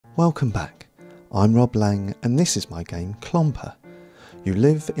Welcome back. I'm Rob Lang and this is my game Clomper. You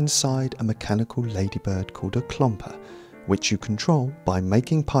live inside a mechanical ladybird called a Clomper, which you control by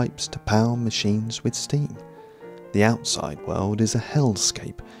making pipes to power machines with steam. The outside world is a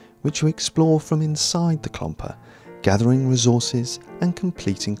hellscape which you explore from inside the Clomper, gathering resources and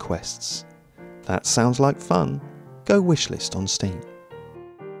completing quests. That sounds like fun. Go wishlist on Steam.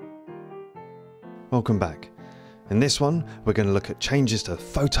 Welcome back. In this one, we're going to look at changes to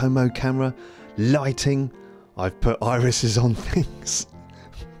photo mode camera, lighting. I've put irises on things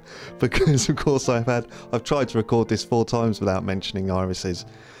because of course I've tried to record this 4 times without mentioning irises.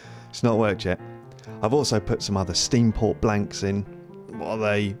 It's not worked yet. I've also put some other Steam port blanks in. What are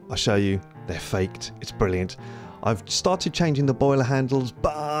they? I'll show you. They're faked. It's brilliant. I've started changing the boiler handles,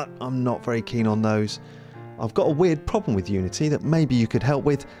 but I'm not very keen on those. I've got a weird problem with Unity that maybe you could help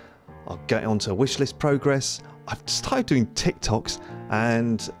with. I'll get onto wishlist progress. I've started doing TikToks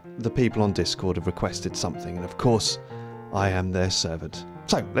and the people on Discord have requested something, and of course I am their servant.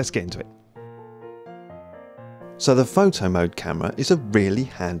 So let's get into it. So the photo mode camera is a really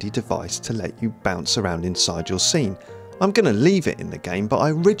handy device to let you bounce around inside your scene. I'm going to leave it in the game, but I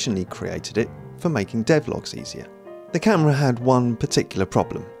originally created it for making devlogs easier. The camera had one particular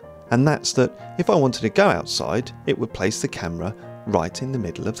problem, and that's that if I wanted to go outside, it would place the camera right in the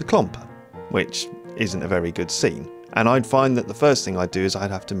middle of the Clomper, which isn't a very good scene, and I'd find that the first thing I'd do is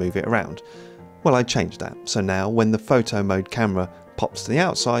I'd have to move it around. Well, I changed that, so now when the photo mode camera pops to the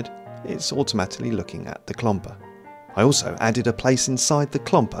outside, it's automatically looking at the Clomper. I also added a place inside the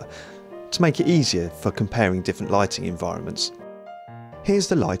Clomper to make it easier for comparing different lighting environments. Here's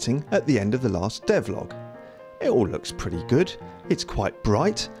the lighting at the end of the last devlog. It all looks pretty good. It's quite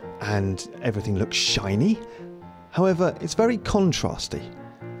bright and everything looks shiny. However, it's very contrasty.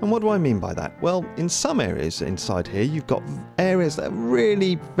 And what do I mean by that? Well, in some areas inside here, you've got areas that are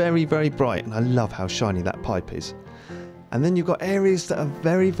really very bright, and I love how shiny that pipe is. And then you've got areas that are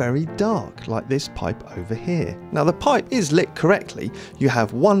very dark, like this pipe over here. Now the pipe is lit correctly. You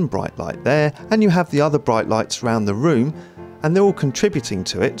have one bright light there, and you have the other bright lights around the room, and they're all contributing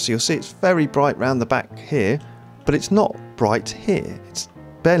to it. So you'll see it's very bright round the back here, but it's not bright here. It's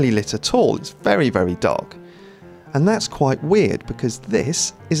barely lit at all. It's very dark. And that's quite weird because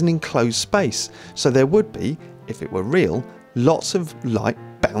this is an enclosed space, so there would be, if it were real, lots of light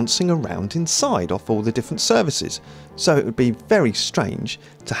bouncing around inside off all the different surfaces. So it would be very strange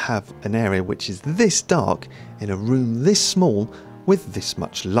to have an area which is this dark in a room this small with this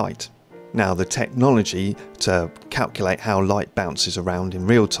much light. Now the technology to calculate how light bounces around in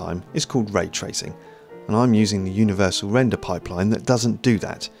real time is called ray tracing, and I'm using the universal render pipeline that doesn't do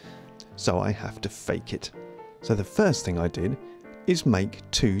that, so I have to fake it. So the first thing I did is make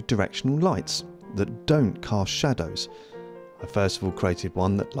 2 directional lights that don't cast shadows. I first of all created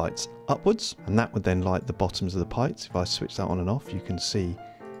one that lights upwards, and that would then light the bottoms of the pipes. If I switch that on and off, you can see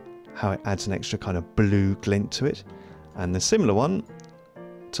how it adds an extra kind of blue glint to it. And the similar one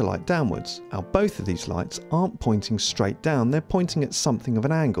to light downwards. Now both of these lights aren't pointing straight down, they're pointing at something of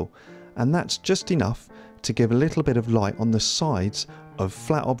an angle. And that's just enough to give a little bit of light on the sides of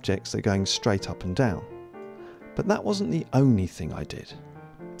flat objects that are going straight up and down. But that wasn't the only thing I did.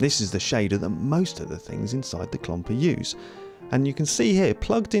 This is the shader that most of the things inside the Clomper use. And you can see here,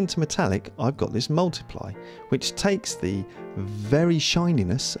 plugged into metallic, I've got this multiply, which takes the very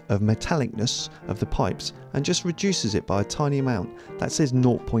shininess of metallicness of the pipes and just reduces it by a tiny amount. That says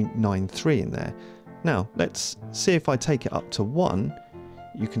 0.93 in there. Now, let's see if I take it up to 1,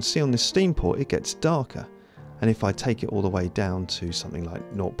 you can see on this Steam port it gets darker. And if I take it all the way down to something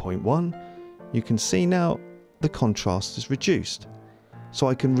like 0.1, you can see now the contrast is reduced. So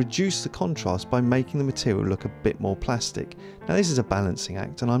I can reduce the contrast by making the material look a bit more plastic. Now this is a balancing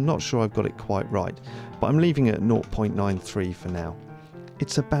act and I'm not sure I've got it quite right, but I'm leaving it at 0.93 for now.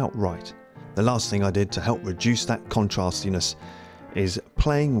 It's about right. The last thing I did to help reduce that contrastiness is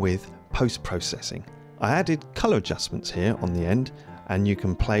playing with post-processing. I added colour adjustments here on the end, and you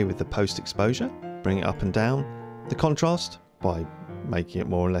can play with the post-exposure, bring it up and down, the contrast by making it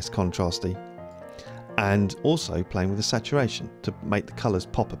more or less contrasty, and also playing with the saturation to make the colours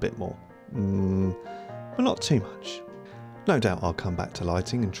pop a bit more. But not too much. No doubt I'll come back to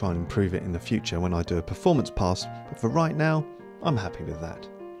lighting and try and improve it in the future when I do a performance pass, but for right now, I'm happy with that.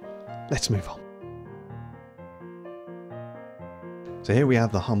 Let's move on. So here we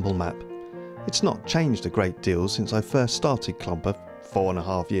have the humble map. It's not changed a great deal since I first started Clomper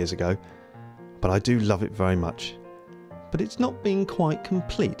 4.5 years ago, but I do love it very much. But it's not been quite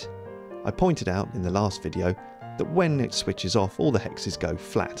complete. I pointed out in the last video that when it switches off, all the hexes go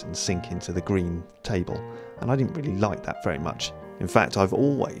flat and sink into the green table, and I didn't really like that very much. In fact, I've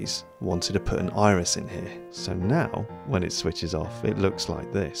always wanted to put an iris in here. So now, when it switches off, it looks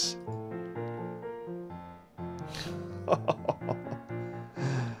like this.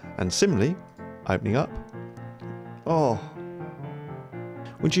 And similarly, opening up. Oh.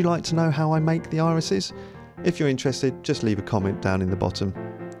 Would you like to know how I make the irises? If you're interested, just leave a comment down in the bottom.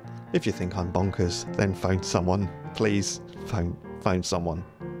 If you think I'm bonkers, then phone someone. Please, phone someone.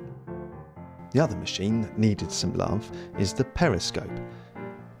 The other machine that needed some love is the Periscope.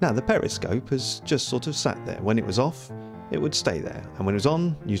 Now the Periscope has just sort of sat there. When it was off, it would stay there. And when it was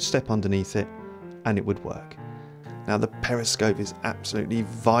on, you'd step underneath it and it would work. Now the Periscope is absolutely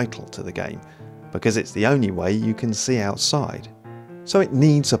vital to the game because it's the only way you can see outside. So it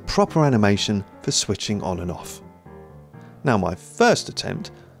needs a proper animation for switching on and off. Now my first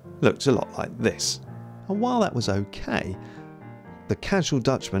attempt looked a lot like this. And while that was okay, the Casual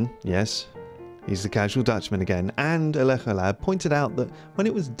Dutchman, yes, he's the Casual Dutchman again, and Elecholab pointed out that when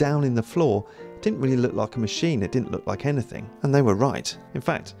it was down in the floor, it didn't really look like a machine, it didn't look like anything. And they were right. In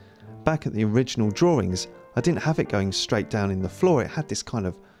fact, back at the original drawings, I didn't have it going straight down in the floor, it had this kind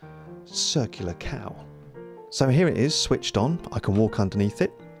of circular cow. So here it is, switched on, I can walk underneath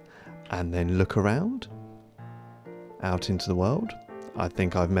it, and then look around, out into the world. I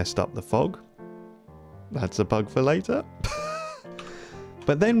think I've messed up the fog. That's a bug for later.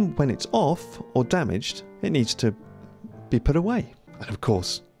 But then when it's off or damaged, it needs to be put away. And of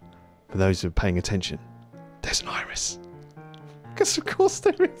course, for those who are paying attention, there's an iris. Because of course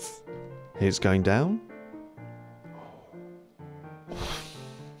there is. Here's going down.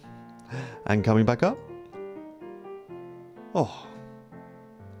 And coming back up. Oh,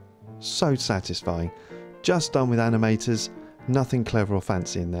 so satisfying. Just done with animators, nothing clever or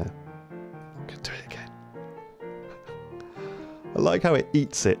fancy in there. I'm gonna do it again. I like how it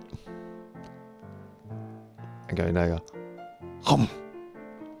eats it. And going there, it's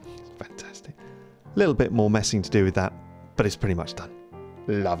fantastic. A little bit more messing to do with that, but it's pretty much done.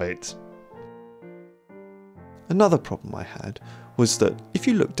 Love it. Another problem I had was that if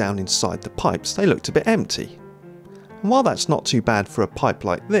you look down inside the pipes, they looked a bit empty. And while that's not too bad for a pipe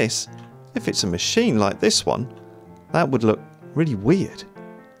like this, if it's a machine like this one, that would look really weird.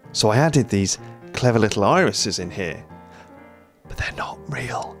 So I added these clever little irises in here. But they're not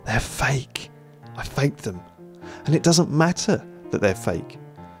real, they're fake. I faked them. And it doesn't matter that they're fake,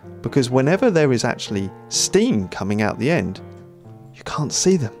 because whenever there is actually steam coming out the end, you can't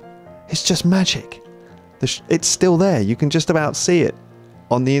see them. It's just magic. It's still there, you can just about see it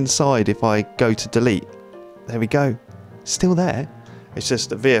on the inside if I go to delete. There we go, still there. It's just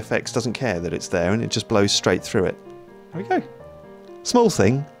that VFX doesn't care that it's there and it just blows straight through it. There we go. Small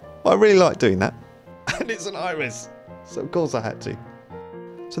thing, but I really like doing that. And it's an iris, so of course I had to.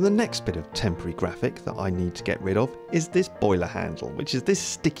 So the next bit of temporary graphic that I need to get rid of is this boiler handle, which is this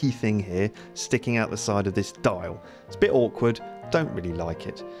sticky thing here sticking out the side of this dial. It's a bit awkward, don't really like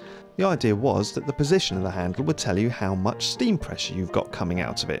it. The idea was that the position of the handle would tell you how much steam pressure you've got coming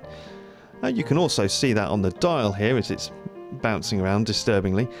out of it. Now you can also see that on the dial here as it's bouncing around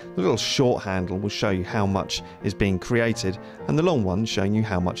disturbingly. The little short handle will show you how much is being created and the long one showing you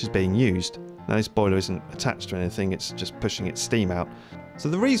how much is being used. Now this boiler isn't attached to anything, it's just pushing its steam out. So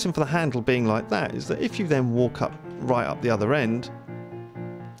the reason for the handle being like that is that if you then walk up right up the other end,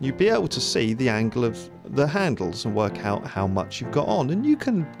 you'd be able to see the angle of the handles and work out how much you've got on, and you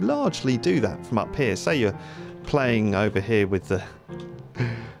can largely do that from up here. Say you're playing over here with the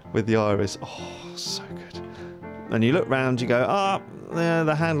iris, oh so good, and you look round, you go, yeah,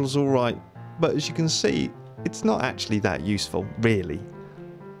 the handle's all right, but as you can see, it's not actually that useful really,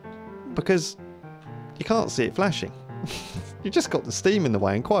 because you can't see it flashing. You just got the steam in the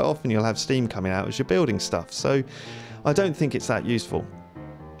way, and quite often you'll have steam coming out as you're building stuff, so I don't think it's that useful.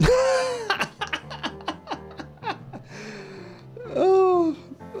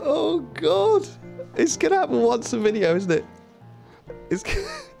 Oh god, it's gonna happen once a video, isn't it? It's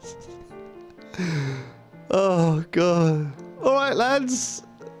oh god. Alright lads,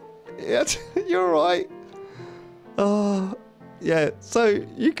 yeah, you're alright. Oh yeah, so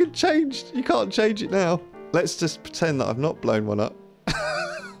you can't change it now. Let's just pretend that I've not blown one up.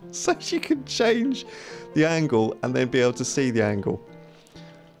 So you can change the angle and then be able to see the angle.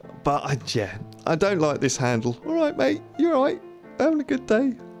 But I don't like this handle. Alright mate, you're alright. Having a good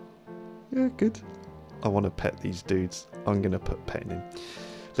day. Yeah, good. I want to pet these dudes. I'm going to put petting in.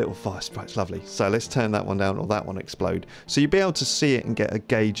 Little fire sprites, lovely. So let's turn that one down or that one explode. So you'll be able to see it and get a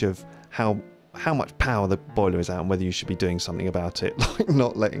gauge of how much power the boiler is out and whether you should be doing something about it, like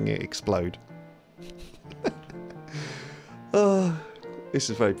not letting it explode. Oh, this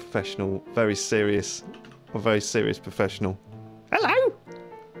is very professional, very serious. A very serious professional. Hello!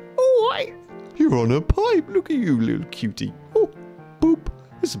 You're on a pipe. Look at you, little cutie. Oh, boop.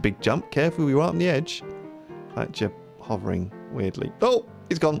 This is a big jump. Careful, you're right on the edge. Like you're hovering weirdly. Oh,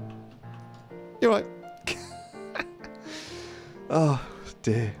 it's gone. You're right. Oh,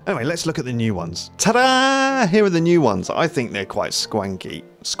 dear. Anyway, let's look at the new ones. Ta-da! Here are the new ones. I think they're quite swanky.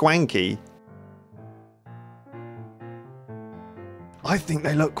 Swanky? I think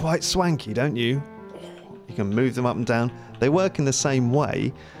they look quite swanky, don't you? You can move them up and down. They work in the same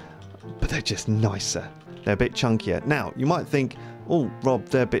way, but they're just nicer. They're a bit chunkier. Now, you might think, oh, Rob,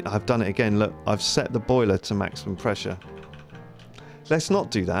 they're a bit... I've done it again. Look, I've set the boiler to maximum pressure. Let's not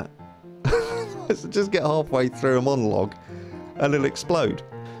do that. Let's just get halfway through a monologue and it'll explode.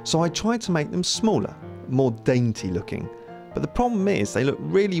 So I tried to make them smaller, more dainty looking. But the problem is they look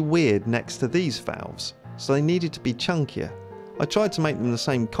really weird next to these valves. So they needed to be chunkier. I tried to make them the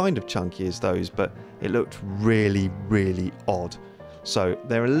same kind of chunky as those, but it looked really, really odd. So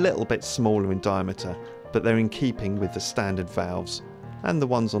they're a little bit smaller in diameter, but they're in keeping with the standard valves and the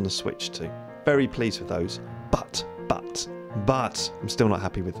ones on the switch too. Very pleased with those, but I'm still not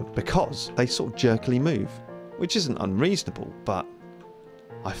happy with them because they sort of jerkily move, which isn't unreasonable, but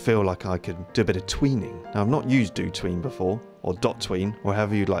I feel like I could do a bit of tweening. Now, I've not used do tween before, or dot tween, or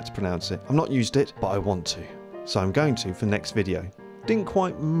however you'd like to pronounce it. I've not used it, but I want to. So I'm going to for next video. Didn't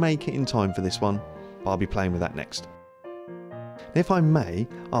quite make it in time for this one, but I'll be playing with that next. If I may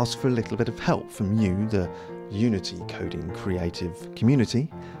ask for a little bit of help from you, the Unity coding creative community.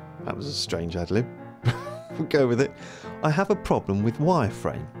 That was a strange ad-lib. We'll go with it. I have a problem with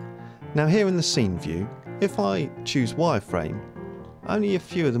wireframe. Now here in the scene view, if I choose wireframe, only a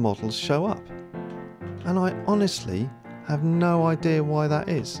few of the models show up. And I honestly have no idea why that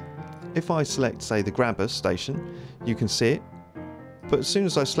is. If I select, say, the grabber station, you can see it. But as soon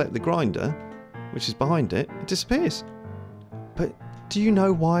as I select the grinder, which is behind it, it disappears. But do you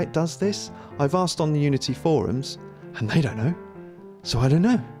know why it does this? I've asked on the Unity forums, and they don't know. So I don't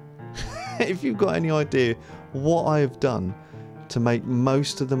know. If you've got any idea what I have done to make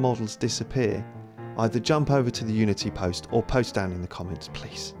most of the models disappear, either jump over to the Unity post or post down in the comments,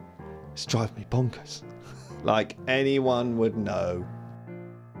 please. It's driving me bonkers. Like anyone would know.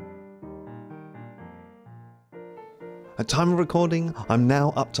 At time of recording, I'm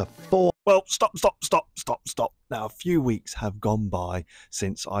now up to 4. Well, stop. Now, a few weeks have gone by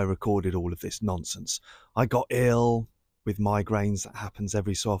since I recorded all of this nonsense. I got ill with migraines, that happens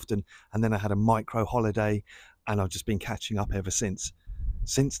every so often, and then I had a micro holiday, and I've just been catching up ever since.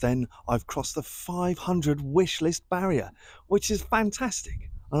 Since then, I've crossed the 500 wishlist barrier, which is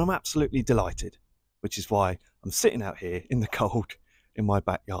fantastic, and I'm absolutely delighted, which is why I'm sitting out here in the cold in my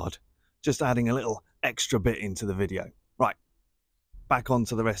backyard, just adding a little extra bit into the video. Right, back on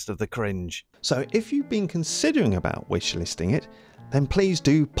to the rest of the cringe. So if you've been considering about wishlisting it, then please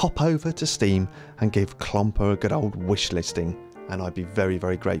do pop over to Steam and give Clomper a good old wishlisting, and I'd be very,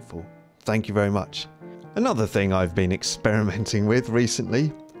 very grateful. Thank you very much. Another thing I've been experimenting with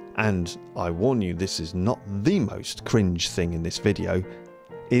recently, and I warn you this is not the most cringe thing in this video,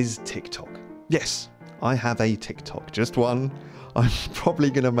 is TikTok. Yes, I have a TikTok, just one. I'm probably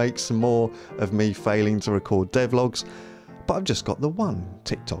going to make some more of me failing to record devlogs, but I've just got the one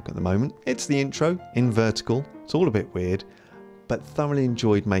TikTok at the moment. It's the intro in vertical. It's all a bit weird, but thoroughly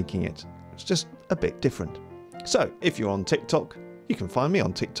enjoyed making it. It's just a bit different. So if you're on TikTok, you can find me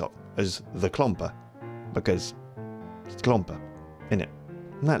on TikTok as the Clomper, because it's Clomper, innit?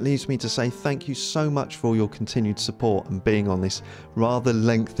 And that leaves me to say thank you so much for all your continued support and being on this rather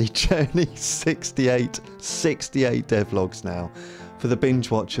lengthy journey. 68 devlogs now. For the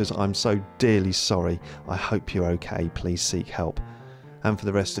binge watchers, I'm so dearly sorry. I hope you're okay. Please seek help. And for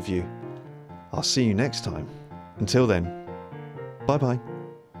the rest of you, I'll see you next time. Until then, bye-bye.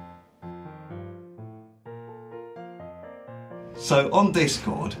 So on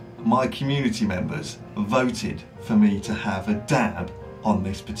Discord, my community members voted for me to have a dab on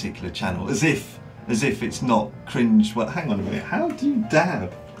this particular channel, as if it's not cringe. Well, hang on a minute, how do you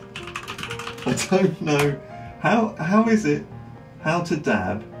dab? I don't know. How is it? How to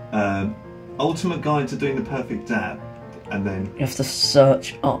dab? Ultimate guide to doing the perfect dab, and then you have to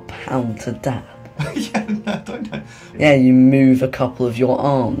search up how to dab. Yeah, no, I don't know. Yeah, you move a couple of your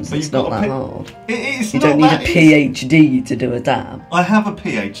arms. But it's not that hard. It is. You don't need a PhD to do a dab. I have a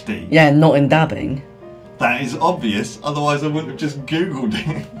PhD. Yeah, not in dabbing. That is obvious. Otherwise, I wouldn't have just Googled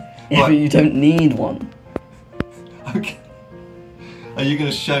it. Yeah, right. But you don't need one. Okay. Are you going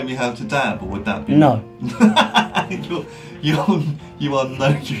to show me how to dab, or would that be? No. You are no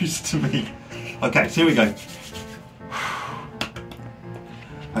use to me. Okay, so here we go.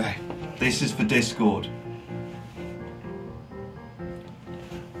 Okay. This is for Discord.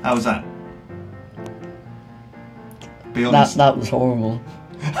 How was that? Be honest. That was horrible.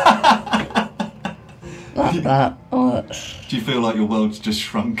 Do you feel like your world's just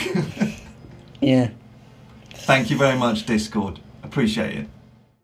shrunk? Yeah. Thank you very much, Discord. Appreciate it.